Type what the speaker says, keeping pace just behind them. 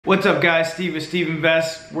What's up, guys? Steve with Steve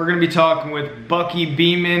Invest. We're going to be talking with Bucky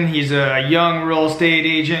Beeman. He's a young real estate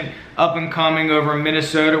agent, up and coming over in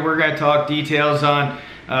Minnesota. We're going to talk details on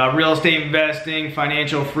real estate investing,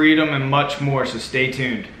 financial freedom, and much more, so stay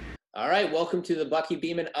tuned. All right, welcome to the Bucky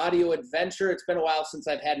Beeman audio adventure. It's been a while since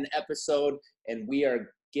I've had an episode, and we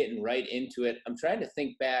are getting right into it. I'm trying to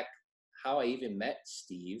think back how I even met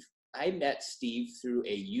Steve. I met Steve through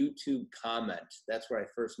a YouTube comment. That's where I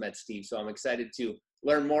first met Steve, so I'm excited to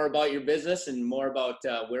learn more about your business and more about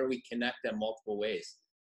where we connect in multiple ways.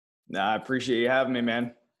 I appreciate you having me,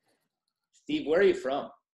 man. Steve, where are you from?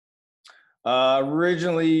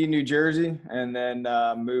 Originally New Jersey, and then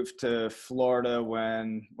moved to Florida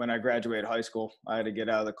when I graduated high school. I had to get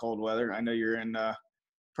out of the cold weather. I know you're in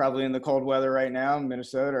probably in the cold weather right now in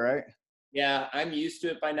Minnesota, right? Yeah, I'm used to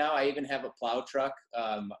it by now. I even have a plow truck.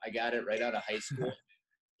 I got it right out of high school.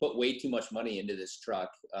 Put way too much money into this truck.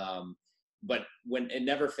 But when it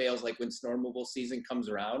never fails, like when snow removal season comes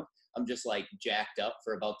around, I'm just like jacked up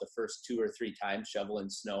for about the first 2 or 3 times shoveling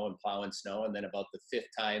snow and plowing snow. And then about the 5th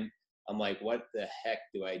time, I'm like, what the heck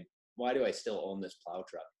why do I still own this plow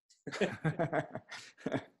truck?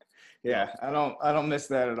 Yeah, I don't miss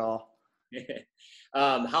that at all.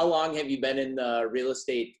 How long have you been in the real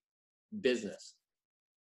estate business?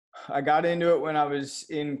 I got into it when I was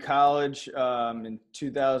in college in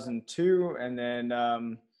 2002, and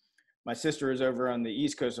then my sister was over on the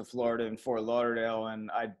East Coast of Florida in Fort Lauderdale, and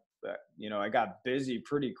I got busy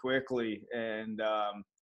pretty quickly and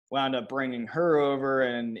wound up bringing her over.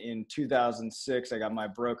 And in 2006, I got my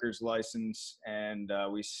broker's license, and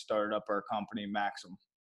we started up our company, Maxim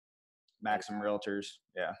Realtors.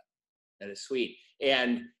 Yeah. That is sweet.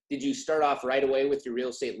 And did you start off right away with your real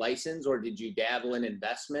estate license, or did you dabble in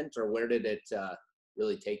investment, or where did it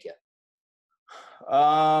really take you?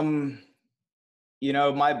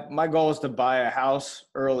 My goal is to buy a house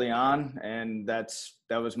early on, and that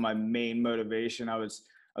was my main motivation. I was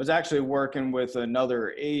actually working with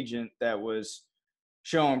another agent that was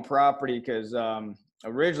showing property because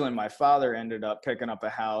originally my father ended up picking up a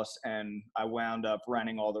house, and I wound up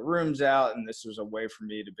renting all the rooms out, and this was a way for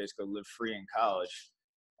me to basically live free in college,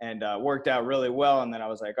 and worked out really well. And then I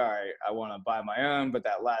was like, all right, I want to buy my own, but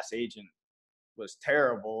that last agent was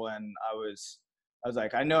terrible, and I was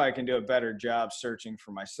like, I know I can do a better job searching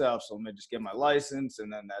for myself, so let me just get my license.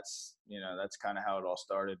 And then that's kind of how it all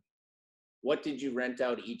started. What did you rent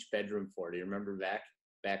out each bedroom for? Do you remember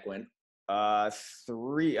back when?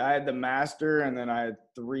 3. I had the master, and then I had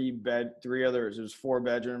 3 others. It was 4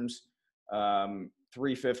 bedrooms,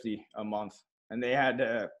 $350 a month, and they had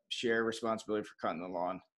to share responsibility for cutting the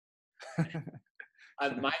lawn.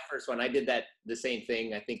 My first one, I did the same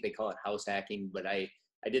thing. I think they call it house hacking, but I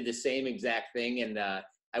did the same exact thing. And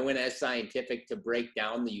I went as scientific to break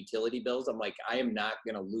down the utility bills. I'm like, I am not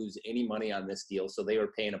going to lose any money on this deal. So they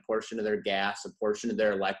were paying a portion of their gas, a portion of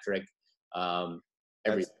their electric,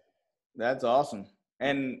 everything. That's awesome.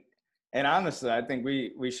 And honestly, I think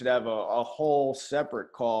we should have a whole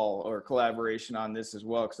separate call or collaboration on this as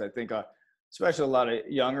well. Cause I think, especially a lot of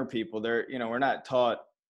younger people, we're not taught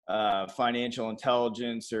financial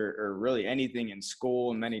intelligence or really anything in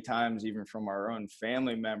school, and many times even from our own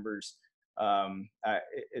family members.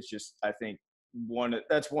 It's just, I think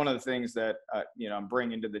that's one of the things that I'm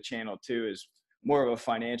bringing to the channel too, is more of a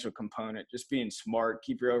financial component. Just being smart,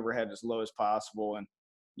 keep your overhead as low as possible, and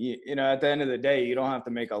at the end of the day, you don't have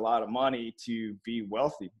to make a lot of money to be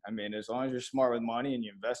wealthy. I mean, as long as you're smart with money and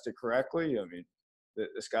you invest it correctly, I mean,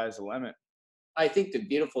 the sky's the limit. I think the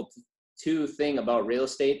beautiful thing about real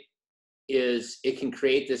estate is it can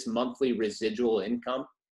create this monthly residual income,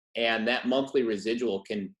 and that monthly residual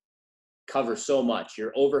can cover so much,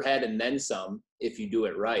 your overhead and then some, if you do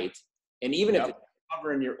it right. And even if it's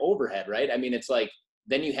covering your overhead, right? I mean, it's like,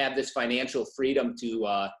 then you have this financial freedom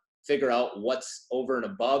to figure out what's over and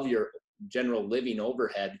above your general living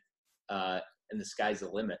overhead, and the sky's the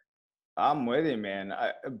limit. I'm with you, man.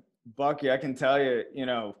 Bucky, I can tell you,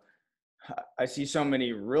 I see so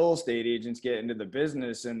many real estate agents get into the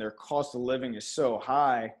business, and their cost of living is so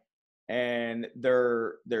high, and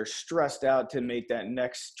they're stressed out to make that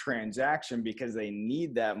next transaction because they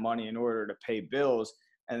need that money in order to pay bills.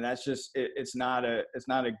 And that's just, it's not a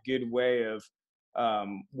good way of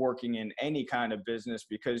working in any kind of business,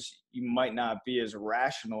 because you might not be as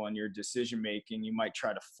rational in your decision making. You might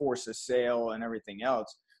try to force a sale and everything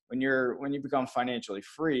else. When you become financially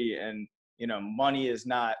free, and money is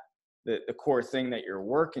not the core thing that you're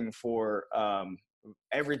working for,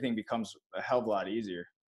 everything becomes a hell of a lot easier.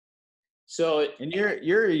 So, and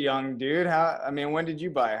you're a young dude. When did you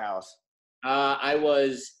buy a house? I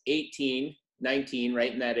was 18, 19,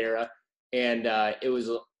 right in that era. And it was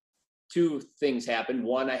two things happened.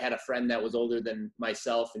 One, I had a friend that was older than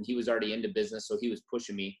myself, and he was already into business, so he was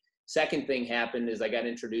pushing me. Second thing happened is I got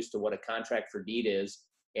introduced to what a contract for deed is,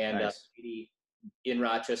 and Nice. lady in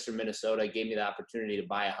Rochester, Minnesota, gave me the opportunity to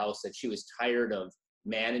buy a house that she was tired of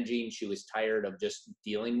managing. She was tired of just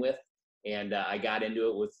dealing with, and I got into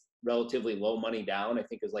it with relatively low money down. I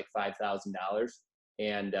think it was like $5,000,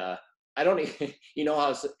 and I don't even,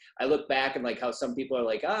 how I look back and like how some people are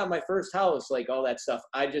like, my first house, like all that stuff.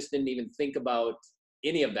 I just didn't even think about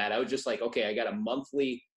any of that. I was just like, okay, I got a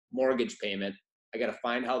monthly mortgage payment. I got to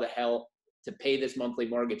find how the hell to pay this monthly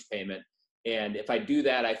mortgage payment. And if I do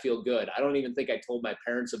that, I feel good. I don't even think I told my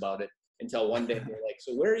parents about it until one day they're like,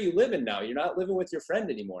 so where are you living now? You're not living with your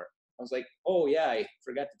friend anymore. I was like, oh yeah, I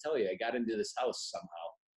forgot to tell you, I got into this house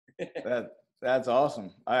somehow. That's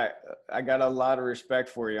awesome. I got a lot of respect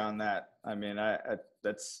for you on that. I mean,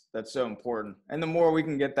 that's so important. And the more we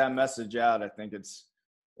can get that message out, I think it's,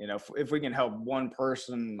 if we can help one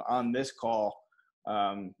person on this call,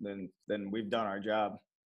 then we've done our job.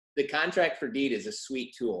 The contract for deed is a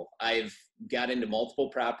sweet tool. I've got into multiple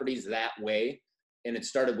properties that way, and it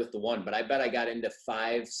started with the one, but I bet I got into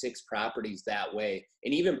 5, 6 properties that way.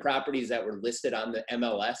 And even properties that were listed on the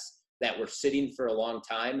MLS that were sitting for a long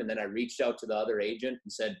time. And then I reached out to the other agent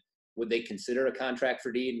and said, would they consider a contract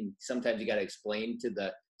for deed? And sometimes you got to explain to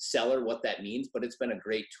the seller what that means, but it's been a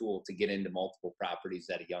great tool to get into multiple properties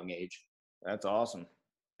at a young age. That's awesome.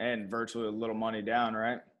 And virtually a little money down,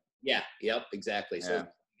 right? Yeah. Yep. Exactly. Yeah. So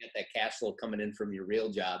you get that cash flow coming in from your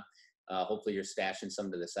real job. Hopefully you're stashing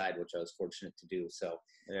some to the side, which I was fortunate to do. So,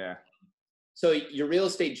 yeah. So your real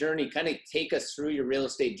estate journey, kind of take us through your real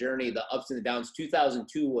estate journey, the ups and the downs.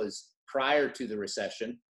 2002 was prior to the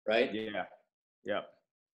recession, right? Yeah. Yep.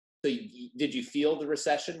 So did you feel the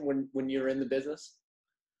recession when you were in the business?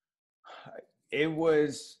 It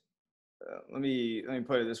was, let me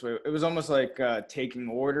put it this way. It was almost like taking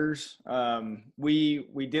orders.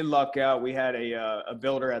 We did luck out. We had a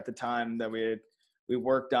builder at the time that we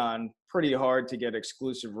worked on pretty hard to get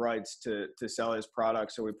exclusive rights to sell his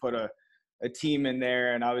product. So we put a team in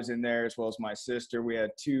there, and I was in there as well as my sister. We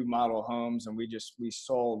had 2 model homes, and we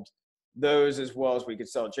sold those as well as we could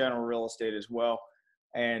sell general real estate as well.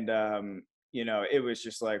 And, it was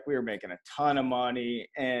just like we were making a ton of money.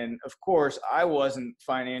 And of course, I wasn't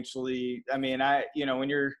financially, when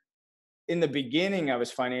you're in the beginning, I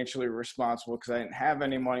was financially responsible because I didn't have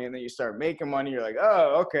any money. And then you start making money, you're like,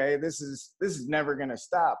 oh, okay, this is never going to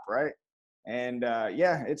stop. Right. And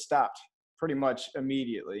it stopped pretty much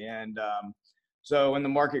immediately. And so when the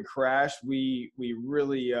market crashed, we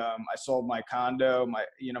really, I sold my condo.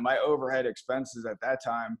 My overhead expenses at that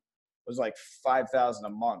time was like $5,000 a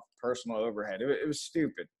month, personal overhead. It was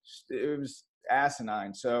stupid. It was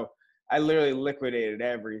asinine. So I literally liquidated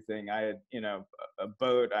everything. I had, a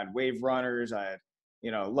boat, I had wave runners, I had,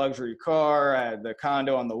 a luxury car, I had the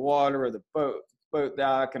condo on the water, or the boat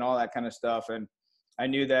dock, and all that kind of stuff. And I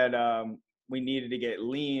knew that we needed to get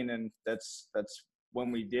lean, and that's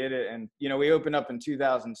when we did it. And we opened up in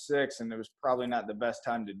 2006, and it was probably not the best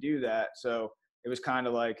time to do that. So it was kind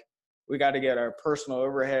of like, we got to get our personal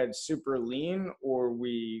overhead super lean, or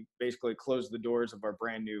we basically closed the doors of our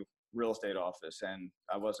brand new real estate office, and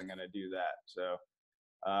I wasn't going to do that.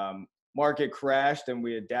 So market crashed, and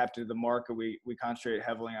we adapted to the market. We concentrated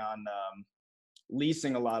heavily on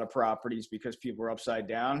leasing a lot of properties because people were upside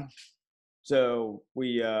down. So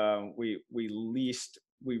we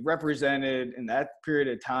represented in that period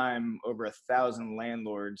of time over 1,000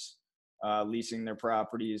 landlords leasing their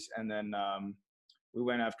properties. And then we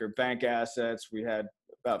went after bank assets. We had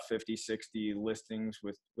about 50, 60 listings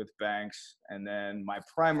with banks. And then my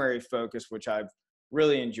primary focus, which I've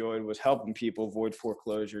really enjoyed, was helping people avoid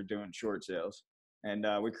foreclosure doing short sales. And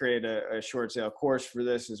we created a short sale course for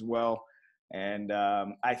this as well. And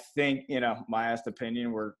I think, my honest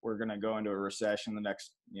opinion, we're going to go into a recession the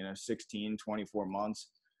next, 16, 24 months.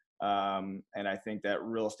 And I think that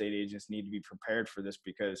real estate agents need to be prepared for this,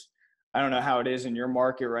 because I don't know how it is in your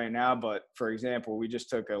market right now, but for example, we just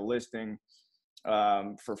took a listing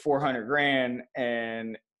for $400,000,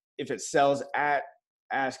 and if it sells at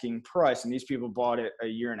asking price, and these people bought it a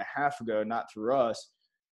year and a half ago, not through us,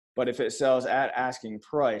 but if it sells at asking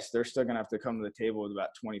price, they're still going to have to come to the table with about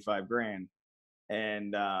 $25,000.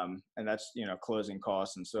 And that's, closing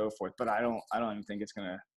costs and so forth. But I don't even think it's going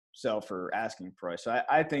to sell for asking price. So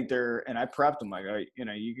I think and I prepped them like,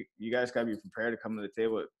 you guys got to be prepared to come to the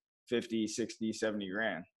table at 50, 60, 70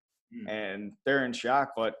 grand. And they're in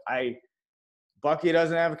shock, but Bucky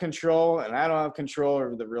doesn't have control, and I don't have control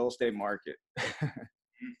over the real estate market.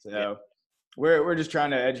 So we're just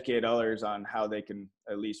trying to educate others on how they can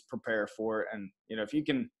at least prepare for it. And, if you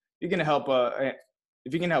can you can help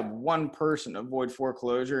if you can help one person avoid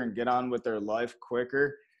foreclosure and get on with their life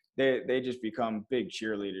quicker, they just become big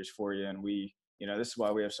cheerleaders for you. And this is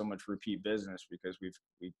why we have so much repeat business, because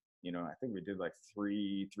I think we did like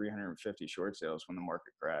 350 short sales when the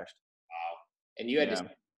market crashed. Wow. And you had to Yeah.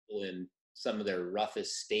 see people in some of their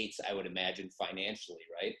roughest states, I would imagine, financially,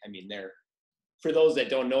 right? I mean, for those that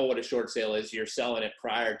don't know what a short sale is, you're selling it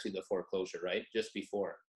prior to the foreclosure, right? Just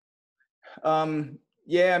before.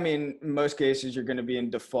 Yeah, I mean, in most cases you're going to be in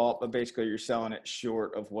default, but basically you're selling it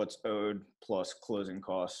short of what's owed plus closing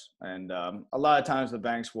costs. And a lot of times the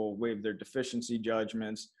banks will waive their deficiency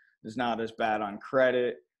judgments. It's not as bad on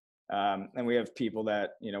credit. And we have people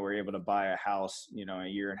that, were able to buy a house, a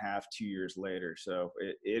year and a half, 2 years later. So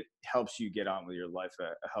it helps you get on with your life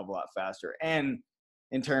a hell of a lot faster. And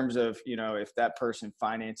in terms of, if that person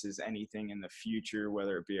finances anything in the future,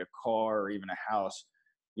 whether it be a car or even a house,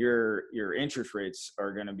 your interest rates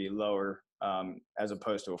are going to be lower, as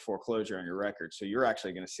opposed to a foreclosure on your record. So you're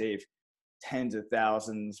actually going to save tens of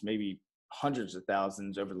thousands, maybe hundreds of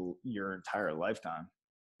thousands over your entire lifetime.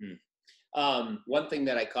 One thing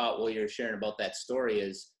that I caught while you're sharing about that story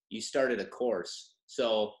is you started a course.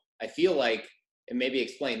 So I feel like, and maybe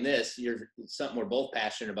explain this, something we're both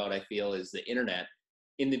passionate about, I feel, is the internet.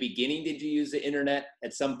 In the beginning, did you use the internet?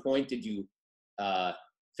 At some point, did you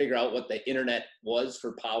figure out what the internet was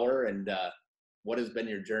for power, and what has been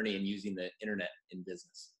your journey in using the internet in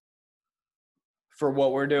business? For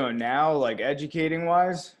what we're doing now, like educating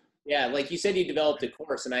wise? Yeah, like you said, you developed a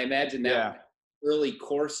course, and I imagine that Yeah. early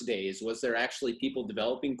course days, was there actually people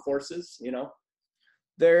developing courses,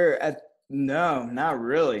 No, not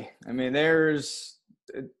really. I mean,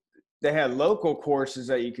 they had local courses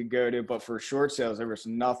that you could go to, but for short sales, there was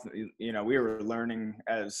nothing. We were learning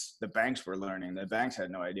as the banks were learning. The banks had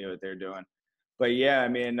no idea what they're doing. But yeah, I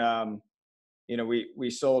mean, we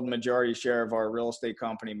sold majority share of our real estate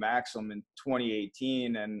company, Maxim, in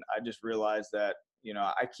 2018, and I just realized that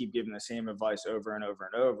I keep giving the same advice over and over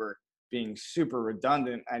and over, being super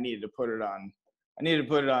redundant. I needed to put it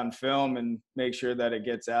on film and make sure that it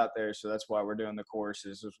gets out there. So that's why we're doing the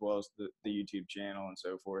courses as well as the YouTube channel and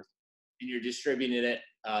so forth. And you're distributing it,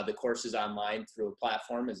 the courses online through a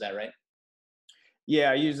platform, is that right?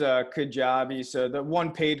 Yeah, I use Kajabi. So the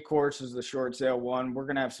one paid course is the short sale one. We're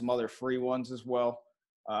gonna have some other free ones as well.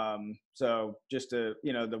 So just the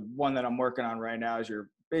one that I'm working on right now is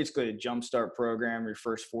basically a jumpstart program, your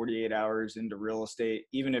first 48 hours into real estate.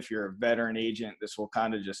 Even if you're a veteran agent, this will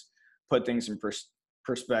kind of just put things in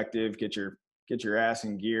perspective, get your ass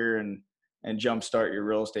in gear, and jumpstart your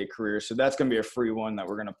real estate career. So that's gonna be a free one that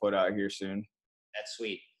we're gonna put out here soon. That's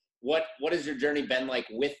sweet. What has your journey been like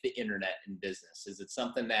with the internet in business? Is it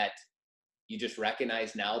something that you just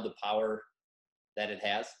recognize now, the power that it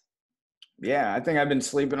has? Yeah, I think I've been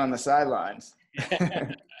sleeping on the sidelines.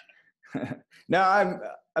 No,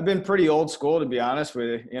 I've been pretty old school, to be honest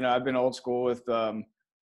with you. I've been old school with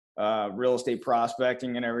real estate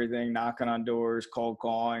prospecting and everything, knocking on doors, cold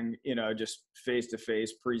calling, just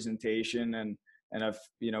face-to-face presentation. And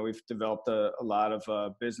we've developed a lot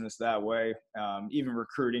of business that way, even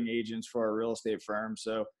recruiting agents for our real estate firm.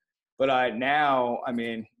 So, but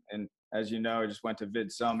and as you know, I just went to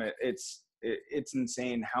Vid Summit. It's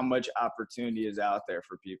insane how much opportunity is out there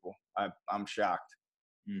for people. I'm shocked.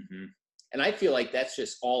 Mm-hmm. And I feel like that's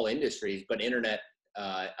just all industries, but internet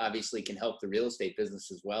obviously can help the real estate business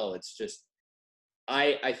as well. It's just,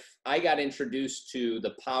 I got introduced to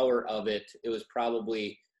the power of it. It was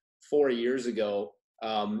probably 4 years ago.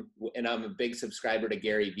 And I'm a big subscriber to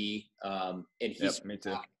Gary Vee. And he's me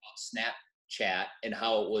too. talking about Snapchat and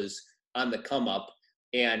how it was on the come up.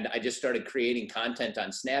 And I just started creating content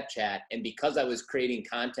on Snapchat. And because I was creating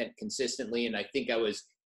content consistently, and I think I was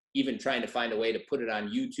even trying to find a way to put it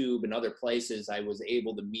on YouTube and other places, I was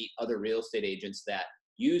able to meet other real estate agents that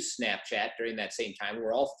use Snapchat during that same time.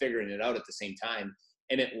 We're all figuring it out at the same time.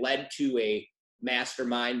 And it led to a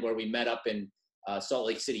mastermind where we met up in Salt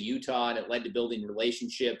Lake City, Utah, and it led to building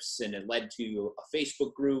relationships, and it led to a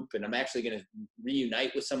Facebook group. And I'm actually going to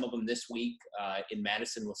reunite with some of them this week in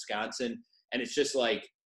Madison, Wisconsin. And it's just like,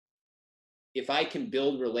 if I can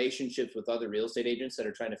build relationships with other real estate agents that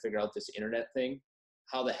are trying to figure out this internet thing,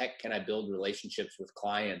 how the heck can I build relationships with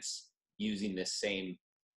clients using this same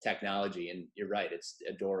technology? And you're right, it's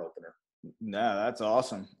a door opener. No, that's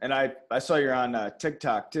awesome. And I saw you're on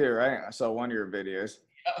TikTok too, right? I saw one of your videos.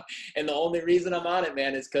 And the only reason I'm on it,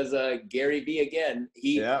 man, is because Gary Vee again.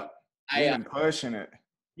 He's been pushing it.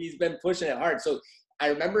 He's been pushing it hard. So I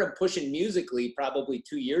remember him pushing Musically probably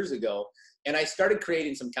 2 years ago, and I started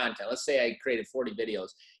creating some content. Let's say I created 40 videos,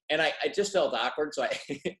 And I just felt awkward. So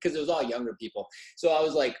because it was all younger people. So I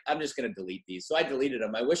was like, I'm just going to delete these. So I deleted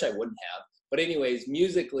them. I wish I wouldn't have. But anyways,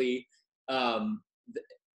 um,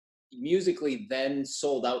 Musically then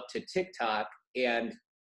sold out to TikTok. And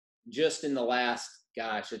just in the last,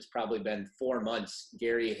 gosh, it's probably been 4 months,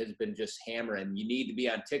 Gary has been just hammering, you need to be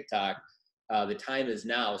on TikTok. The time is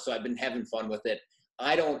now. So I've been having fun with it.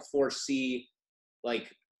 I don't foresee, like,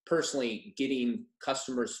 personally getting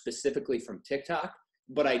customers specifically from TikTok,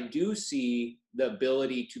 but I do see the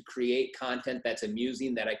ability to create content that's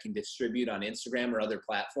amusing that I can distribute on Instagram or other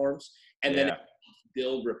platforms, and then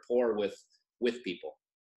build rapport with people.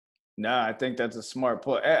 No, I think that's a smart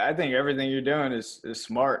point. I think everything you're doing is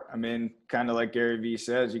smart. I mean, kind of like Gary Vee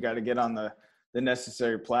says, you got to get on the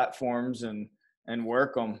necessary platforms and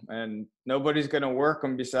work them. And nobody's going to work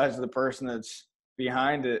them besides the person that's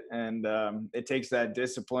behind it. And it takes that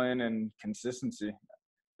discipline and consistency.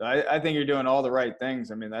 So I think you're doing all the right things.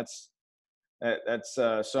 I mean, that's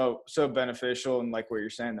so beneficial. And like what you're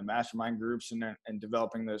saying, the mastermind groups and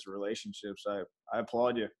developing those relationships. I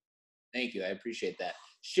applaud you. Thank you. I appreciate that.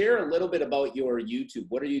 Share a little bit about your YouTube.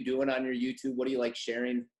 What are you doing on your YouTube? What do you like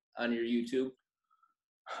sharing on your YouTube?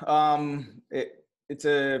 It's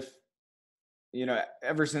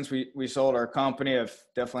ever since we sold our company, I've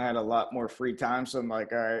definitely had a lot more free time. So I'm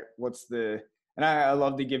like, all right, and I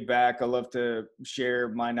love to give back. I love to share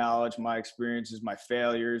my knowledge, my experiences, my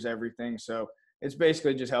failures, everything. So it's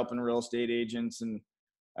basically just helping real estate agents and,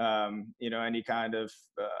 any kind of,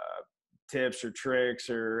 tips or tricks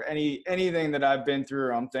or anything that I've been through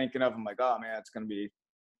or I'm thinking of. I'm like, oh man,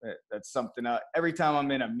 that's something. Every time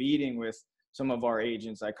I'm in a meeting with some of our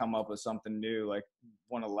agents, I come up with something new. Like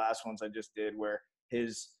one of the last ones I just did where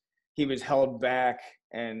he was held back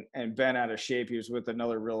and bent out of shape. He was with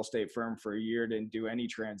another real estate firm for a year, didn't do any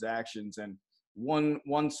transactions. And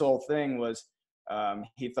one sole thing was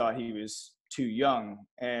he thought he was too young,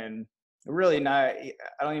 and really not. I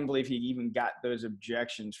don't even believe he even got those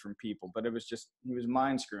objections from people, but it was just, he was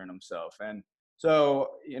mind screwing himself. And so,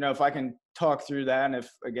 if I can talk through that, and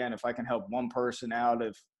if I can help one person out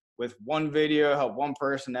with one video, help one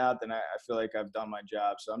person out, then I feel like I've done my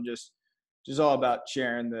job. So I'm just all about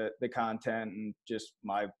sharing the content and just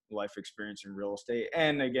my life experience in real estate.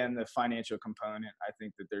 And again, the financial component. I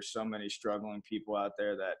think that there's so many struggling people out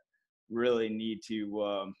there that really need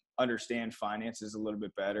to understand finances a little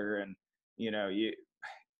bit better. And, you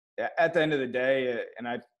at the end of the day, and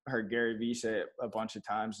I heard Gary Vee say it a bunch of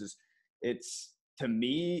times, it's to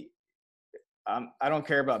me, I don't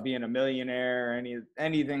care about being a millionaire or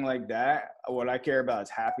anything like that. What I care about is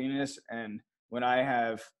happiness. And when I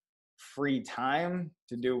have free time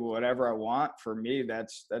to do whatever I want, for me,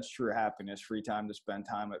 that's true happiness. Free time to spend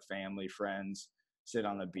time with family, friends, sit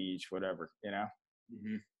on the beach, whatever,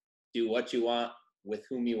 Mm-hmm. Do what you want, with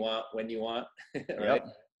whom you want, when you want. Right? Yep,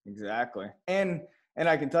 exactly. And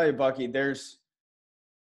I can tell you, Bucky,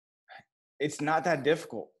 it's not that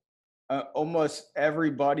difficult. Almost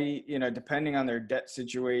everybody, depending on their debt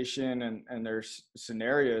situation and their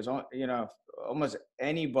scenarios, almost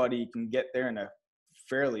anybody can get there in a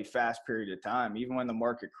fairly fast period of time. Even when the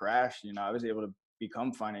market crashed, I was able to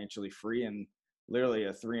become financially free in literally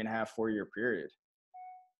a 3.5, 4 year period.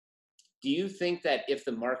 Do you think that if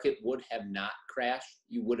the market would have not crashed,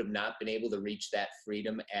 you would have not been able to reach that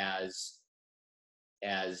freedom as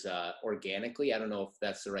organically? I don't know if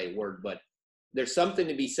that's the right word, but there's something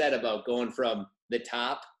to be said about going from the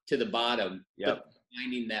top to the bottom, Yep. but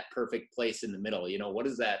finding that perfect place in the middle. What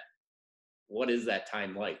is that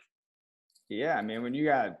time like? Yeah, I mean, when you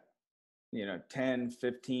got, $10,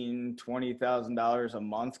 $15, $20,000 a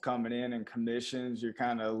month coming in and commissions, you're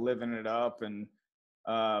kind of living it up. And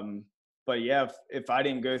but yeah, if I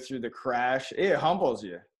didn't go through the crash, it humbles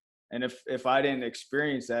you. And if I didn't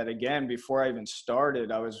experience that again before I even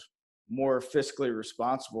started, I was more fiscally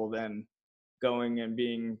responsible than going and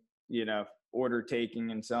being, order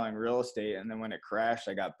taking and selling real estate. And then when it crashed,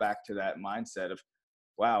 I got back to that mindset of,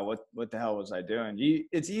 wow, what the hell was I doing?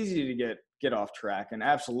 It's easy to get off track, and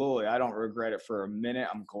absolutely, I don't regret it for a minute.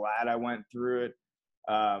 I'm glad I went through it.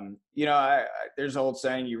 There's an old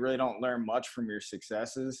saying, you really don't learn much from your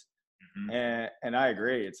successes. Mm-hmm. And I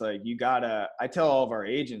agree. It's like, I tell all of our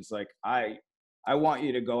agents, like, I want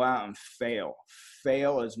you to go out and fail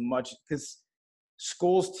as much, because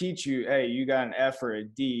schools teach you, hey, you got an F or a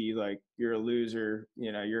D, like you're a loser,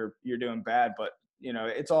 you're doing bad. But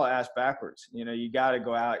it's all ass backwards. You got to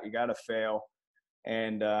go out, you got to fail.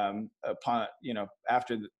 And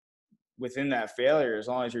within that failure, as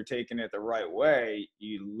long as you're taking it the right way,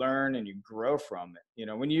 you learn and you grow from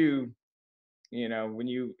it. When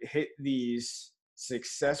you hit these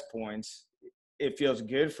success points, it feels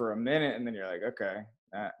good for a minute, and then you're like, okay,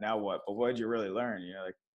 now what? But what did you really learn? You know,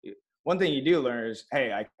 like one thing you do learn is,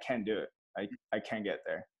 hey, I can do it. I can get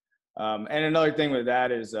there. And another thing with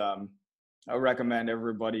that is, I recommend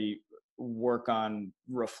everybody work on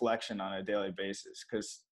reflection on a daily basis,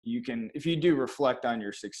 because you can, if you do reflect on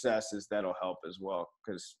your successes, that'll help as well,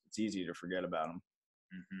 because it's easy to forget about them.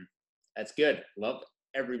 Mm-hmm. That's good. Love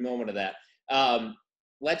every moment of that. Um,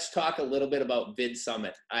 let's talk a little bit about Vid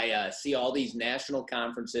Summit. I see all these national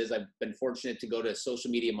conferences. I've been fortunate to go to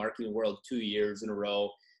Social Media Marketing World 2 years in a row.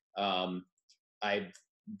 I've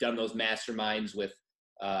done those masterminds with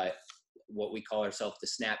what we call ourselves the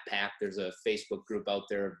Snap Pack. There's a Facebook group out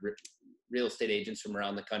there of real estate agents from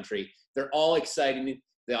around the country. They're all exciting.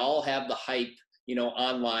 They all have the hype, you know,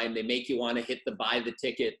 online. They make you want to hit the buy the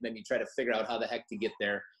ticket, and then you try to figure out how the heck to get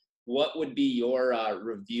there. What would be your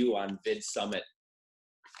review on Vid Summit?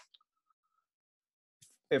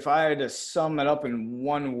 If I had to sum it up in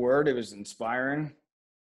one word, it was inspiring.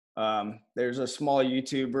 There's a small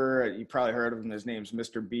YouTuber, you probably heard of him. His name's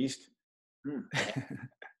Mr. Beast.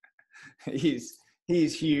 He's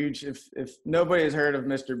huge. If nobody has heard of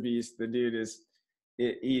Mr. Beast, the dude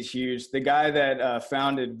he's huge. The guy that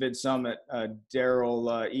founded Vid Summit,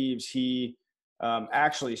 Daryl Eves, he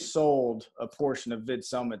actually sold a portion of Vid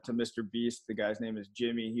Summit to Mr. Beast. The guy's name is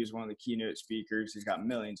Jimmy. He was one of the keynote speakers. He's got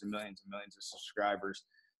millions and millions and millions of subscribers.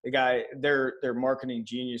 The guy, they're marketing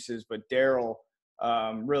geniuses, but Daryl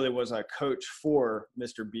really was a coach for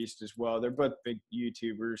Mr. Beast as well. They're both big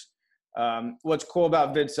YouTubers. What's cool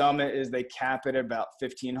about Vid Summit is they cap it at about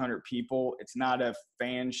 1,500 people. It's not a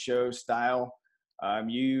fan show style.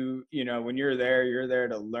 You know, when you're there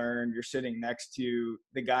to learn. You're sitting next to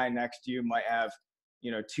the guy next to you might have,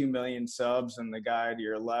 you know, 2 million subs, and the guy to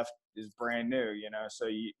your left is brand new, you know, so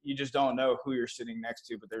you just don't know who you're sitting next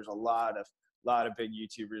to. But there's a lot of big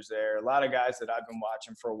YouTubers there, a lot of guys that I've been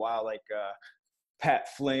watching for a while, like Pat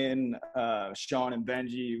Flynn, Sean and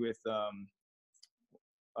Benji with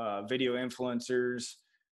video influencers,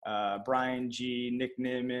 Brian G, Nick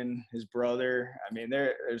Nimmin, his brother. I mean,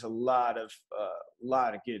 there's a lot of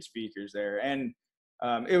good speakers there, and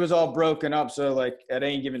it was all broken up. So like at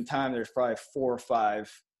any given time, there's probably 4 or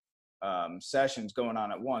 5 sessions going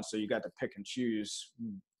on at once. So you got to pick and choose,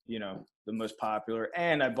 you know, the most popular.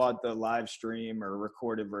 And I bought the live stream or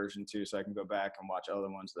recorded version too, so I can go back and watch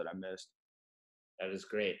other ones that I missed. That is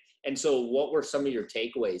great. And so what were some of your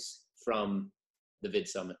takeaways from the Vid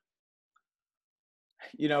Summit?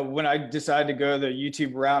 You know, when I decided to go the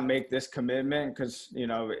YouTube route, make this commitment, because, you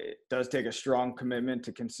know, it does take a strong commitment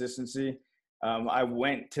to consistency. I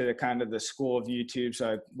went to kind of the school of YouTube.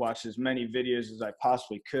 So I watched as many videos as I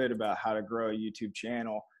possibly could about how to grow a YouTube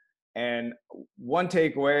channel. And one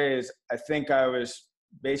takeaway is I think I was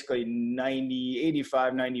basically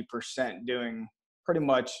 90% doing pretty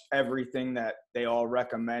much everything that they all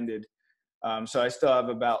recommended. So I still have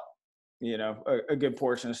about, you know, a good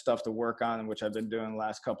portion of stuff to work on, which I've been doing the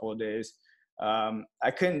last couple of days.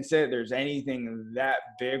 I couldn't say there's anything that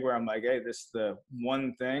big where I'm like, hey, this is the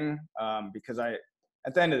one thing, because at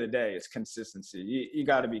the end of the day, it's consistency. You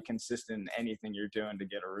got to be consistent in anything you're doing to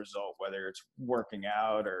get a result, whether it's working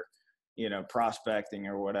out or, you know, prospecting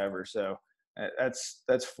or whatever. So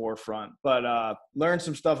that's forefront. But learn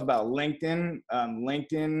some stuff about LinkedIn.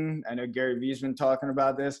 LinkedIn, I know Gary Vee's been talking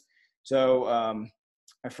about this. So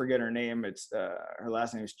I forget her name. It's her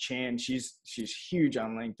last name is Chan. She's huge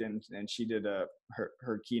on LinkedIn, and she did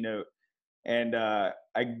her keynote. And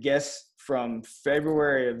I guess from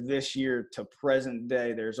February of this year to present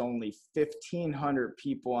day, there's only 1,500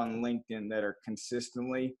 people on LinkedIn that are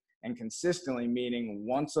consistently meaning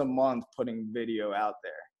once a month putting video out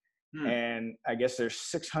there. And I guess there's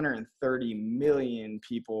 630 million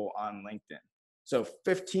people on LinkedIn. So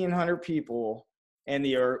 1,500 people, and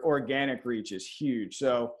the organic reach is huge.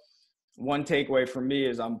 So one takeaway for me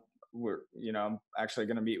is I'm actually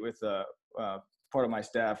going to meet with part of my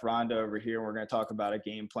staff, Rhonda, over here. And we're going to talk about a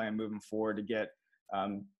game plan moving forward to get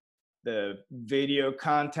the video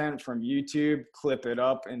content from YouTube, clip it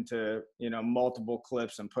up into, you know, multiple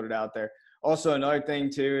clips and put it out there. Also, another thing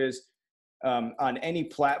too is on any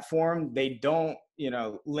platform, they don't, you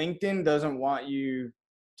know, LinkedIn doesn't want you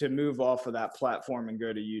to move off of that platform and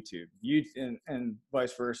go to YouTube, and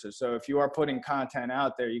vice versa. So if you are putting content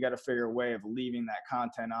out there, you got to figure a way of leaving that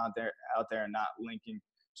content out there and not linking.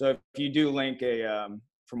 So if you do link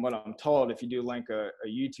from what I'm told, if you do link a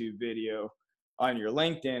YouTube video on your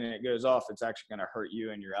LinkedIn and it goes off, it's actually going to hurt you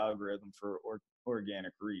and your algorithm for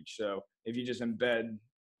organic reach. So if you just embed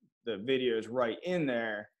the videos right in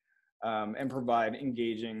there, and provide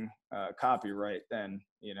engaging copyright, then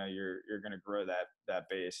you're going to grow that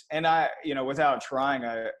base. And without trying,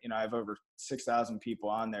 I have over 6,000 people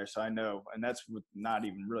on there, so I know, and that's with not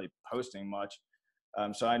even really posting much.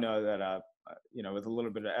 So I know that with a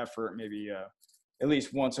little bit of effort, maybe at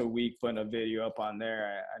least once a week putting a video up on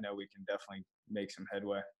there, I know we can definitely make some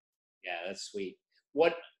headway. Yeah, that's sweet.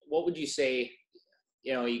 What would you say?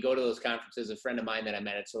 You go to those conferences. A friend of mine that I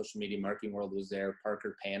met at Social Media Marketing World was there,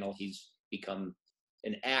 Parker Panel. He's become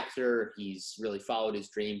an actor. He's really followed his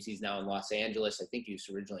dreams. He's now in Los Angeles. I think he was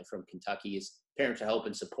originally from Kentucky. His parents are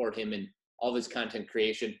helping support him in all of his content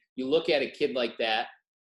creation. You look at a kid like that,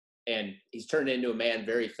 and he's turned into a man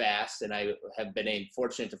very fast. And I have been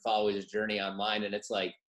fortunate to follow his journey online. And it's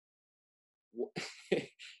like,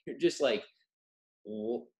 you're just like,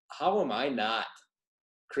 how am I not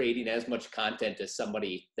creating as much content as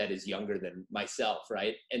somebody that is younger than myself,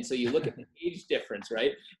 right? And so you look at the age difference,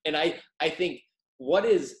 right? And I think, what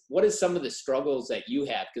is some of the struggles that you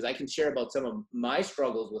have? Because I can share about some of my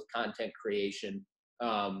struggles with content creation.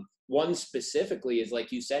 One specifically is,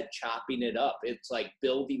 like you said, chopping it up. It's like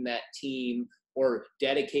building that team or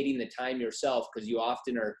dedicating the time yourself, because you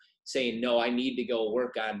often are saying, no, I need to go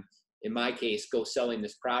work on, in my case, go selling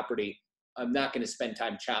this property. I'm not going to spend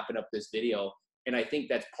time chopping up this video. And I think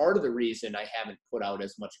that's part of the reason I haven't put out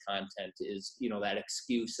as much content is, that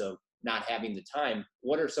excuse of not having the time.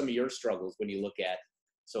 What are some of your struggles when you look at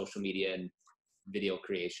social media and video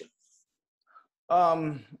creation?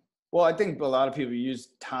 Well, I think a lot of people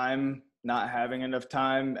use time, not having enough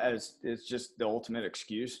time, as it's just the ultimate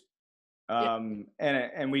excuse.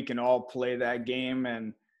 And we can all play that game,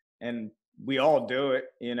 and we all do it,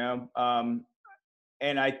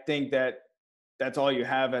 and I think that's all you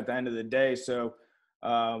have at the end of the day. So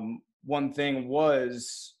one thing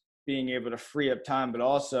was being able to free up time, but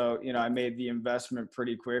also, I made the investment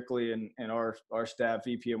pretty quickly in our staff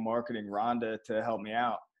VP of marketing, Rhonda, to help me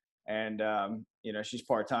out. And, she's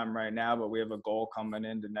part-time right now, but we have a goal coming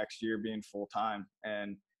into next year being full-time.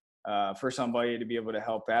 And for somebody to be able to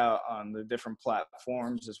help out on the different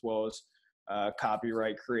platforms, as well as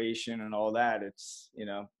copyright creation and all that, it's,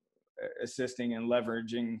 assisting and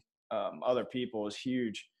leveraging other people is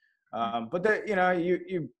huge. But that,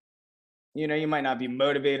 you might not be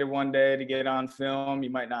motivated one day to get on film. You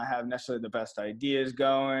might not have necessarily the best ideas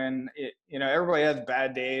going. Everybody has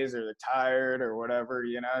bad days, or they're tired or whatever,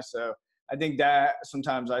 so I think that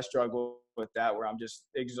sometimes I struggle with that, where I'm just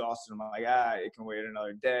exhausted. I'm like, it can wait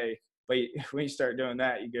another day. But when you start doing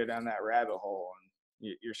that, you go down that rabbit hole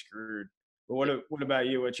and you're screwed. But what about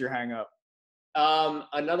you? What's your hang up?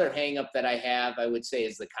 Another hang up that I have, I would say,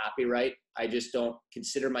 is the copyright. I just don't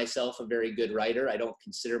consider myself a very good writer. I don't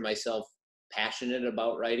consider myself passionate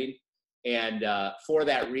about writing. And for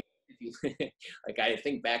that reason, like, I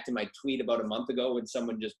think back to my tweet about a month ago when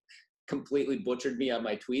someone just completely butchered me on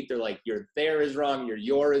my tweet. They're like, your there is wrong,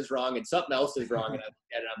 your is wrong, and something else is wrong. And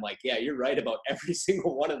I'm like, yeah, you're right about every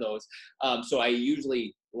single one of those. So I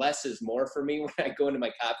usually, less is more for me when I go into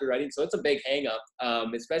my copywriting. So it's a big hang up,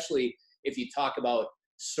 especially if you talk about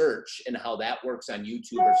search and how that works on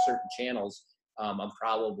YouTube or certain channels. I'm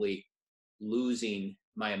probably losing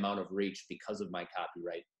my amount of reach because of my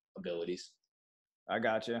copyright abilities. I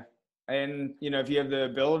gotcha. And, if you have the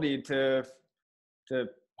ability to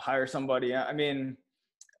hire somebody, I mean,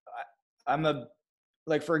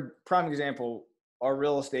 for prime example, our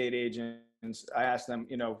real estate agents, I ask them,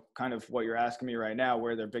 kind of what you're asking me right now,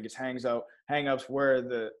 where their biggest hang-ups, where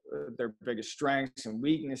their biggest strengths and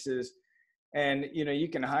weaknesses. And, you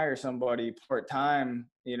can hire somebody part-time,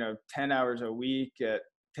 10 hours a week at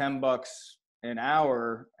 $10 an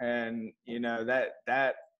hour. And,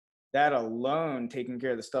 that alone, taking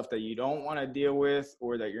care of the stuff that you don't want to deal with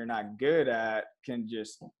or that you're not good at, can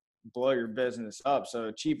just blow your business up. So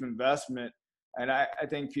cheap investment. And I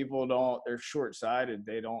think people they're short-sighted.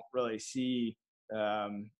 They don't really see,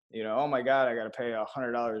 oh my God, I got to pay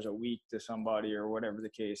 $100 a week to somebody, or whatever the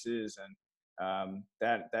case is. And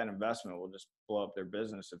that investment will just blow up their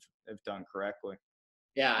business if done correctly.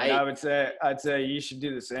 Yeah. And I'd say you should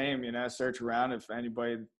do the same, search around. If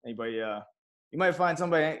anybody, you might find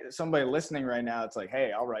somebody listening right now. It's like,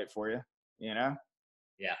 hey, I'll write for you, Yeah.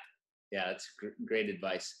 Yeah. That's great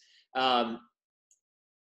advice.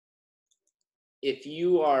 If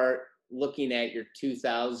you are looking at your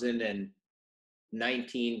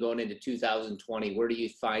 2019 going into 2020, where do you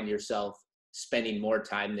find yourself spending more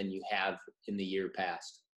time than you have in the year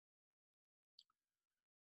past?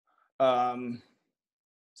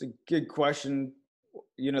 It's a good question.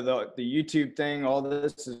 The YouTube thing, all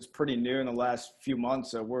this is pretty new in the last few months.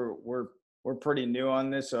 So we're pretty new on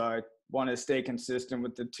this. So want to stay consistent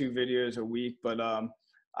with the 2 videos a week, but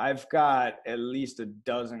I've got at least a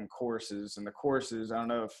dozen courses, and the courses, I don't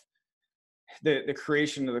know if the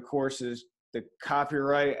creation of the courses, the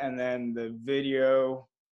copyright, and then the video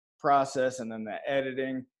process, and then the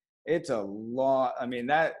editing, it's a lot. I mean,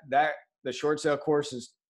 the short sale course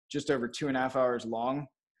is just over 2.5 hours long.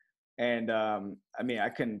 And I mean,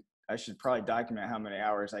 I should probably document how many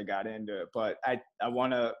hours I got into it, but I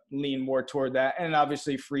want to lean more toward that. And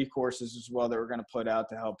obviously free courses as well that we're going to put out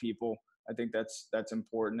to help people. I think that's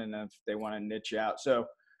important. And if they want to niche out. So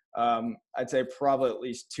I'd say probably at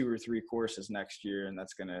least 2 or 3 courses next year. And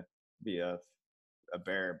that's going to be a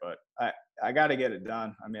bear, but I got to get it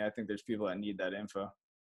done. I mean, I think there's people that need that info.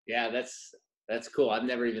 Yeah, that's cool. I've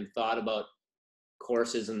never even thought about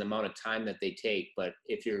courses and the amount of time that they take, but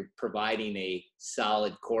if you're providing a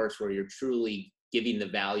solid course where you're truly giving the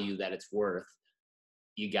value that it's worth,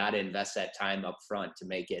 you got to invest that time up front to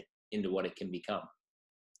make it into what it can become.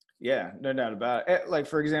 Yeah, no doubt about it. Like,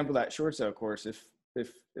 for example, that short sale course, if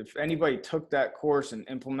anybody took that course and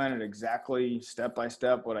implemented exactly step by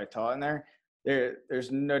step what I taught in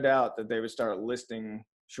there's no doubt that they would start listing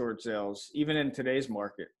short sales. Even in today's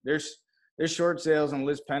market, there's short sales and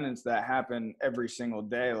list pendants that happen every single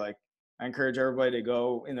day. Like, I encourage everybody to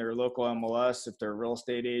go in their local MLS if they're a real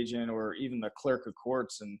estate agent or even the clerk of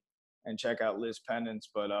courts and check out list pendants.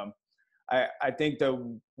 But I think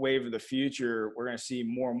the wave of the future, we're going to see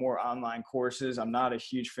more and more online courses. I'm not a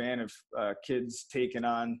huge fan of kids taking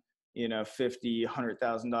on, $50,000,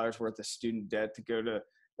 $100,000 worth of student debt to go to,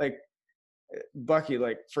 like, Bucky,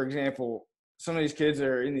 like, for example, some of these kids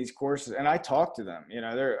are in these courses, and I talk to them,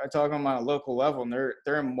 I talk to them on a local level, and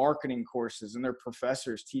they're in marketing courses, and their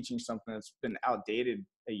professors teaching something that's been outdated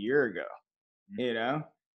a year ago.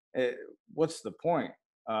 What's the point?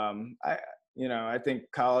 I think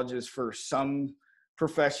colleges for some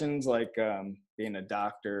professions, like being a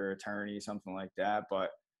doctor, attorney, something like that. But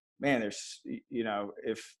man, there's,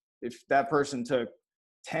 if that person took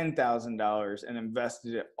 $10,000 and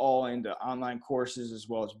invested it all into online courses as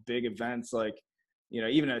well as big events, like,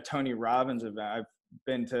 even a Tony Robbins event, I've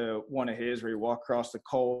been to one of his where you walk across the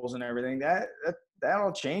coals and everything,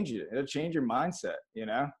 that'll change you. It'll change your mindset,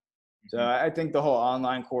 So I think the whole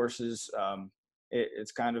online courses,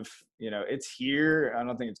 it's kind of, it's here. I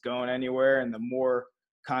don't think it's going anywhere. And the more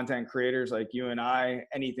content creators like you and I,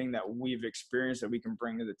 anything that we've experienced that we can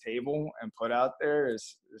bring to the table and put out there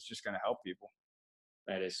is just going to help people.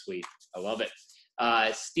 That is sweet. I love it.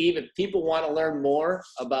 Steve, if people want to learn more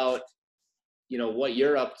about, what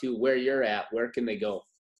you're up to, where you're at, where can they go?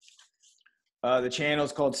 The channel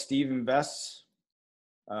is called Steve Invests.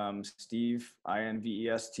 Steve,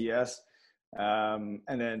 INVESTS. And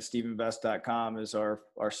then steveinvest.com is our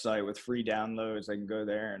site with free downloads. I can go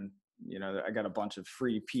there and, I got a bunch of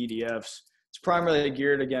free PDFs. It's primarily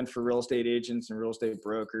geared, again, for real estate agents and real estate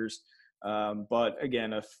brokers. But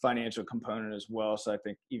again, a financial component as well. So I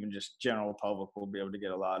think even just general public will be able to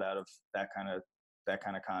get a lot out of that kind of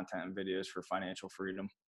content and videos for financial freedom.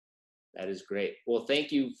 That is great. Well,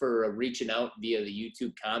 thank you for reaching out via the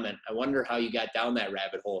YouTube comment. I wonder how you got down that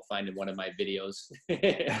rabbit hole finding one of my videos.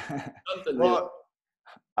 Well,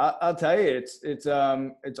 I'll tell you, it's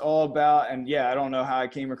all about, and yeah, I don't know how I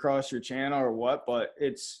came across your channel or what, but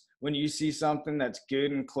it's when you see something that's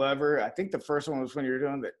good and clever. I think the first one was when you were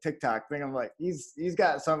doing the TikTok thing. I'm like, he's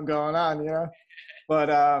got something going on, But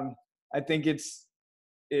I think it's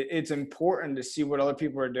important to see what other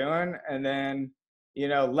people are doing, and then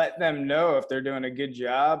let them know if they're doing a good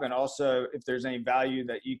job, and also if there's any value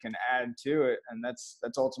that you can add to it. And that's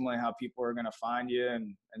ultimately how people are going to find you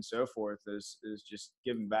and so forth, is just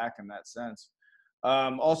giving back in that sense.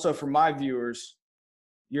 Also, for my viewers,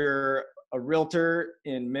 you're a realtor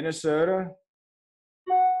in Minnesota.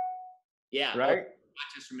 Yeah. Right.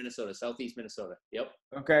 Rochester, Minnesota, Southeast Minnesota. Yep.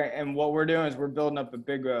 Okay. And what we're doing is we're building up a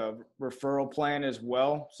big referral plan as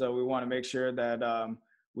well. So we want to make sure that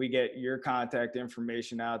we get your contact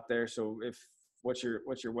information out there. So what's your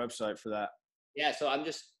website for that? Yeah. So I'm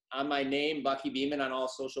just on my name, Bucky Beeman, on all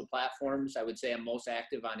social platforms. I would say I'm most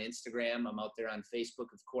active on Instagram. I'm out there on Facebook,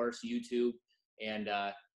 of course, YouTube, and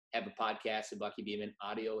have a podcast, the Bucky Beeman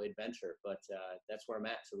Audio Adventure. But that's where I'm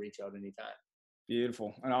at. So reach out anytime.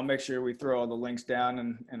 Beautiful. And I'll make sure we throw all the links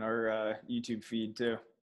down in our YouTube feed too.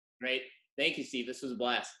 Great. Thank you, Steve. This was a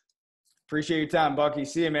blast. Appreciate your time, Bucky.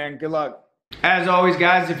 See you, man. Good luck. As always,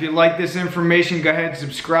 guys, if you like this information, go ahead and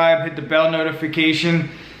subscribe, hit the bell notification,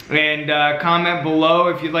 and comment below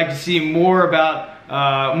if you'd like to see more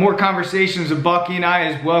about more conversations with Bucky and I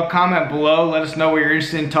as well. Comment below. Let us know what you're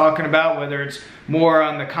interested in talking about, whether it's more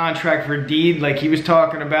on the contract for deed like he was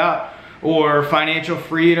talking about, or financial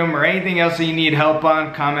freedom or anything else that you need help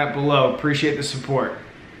on, comment below. Appreciate the support.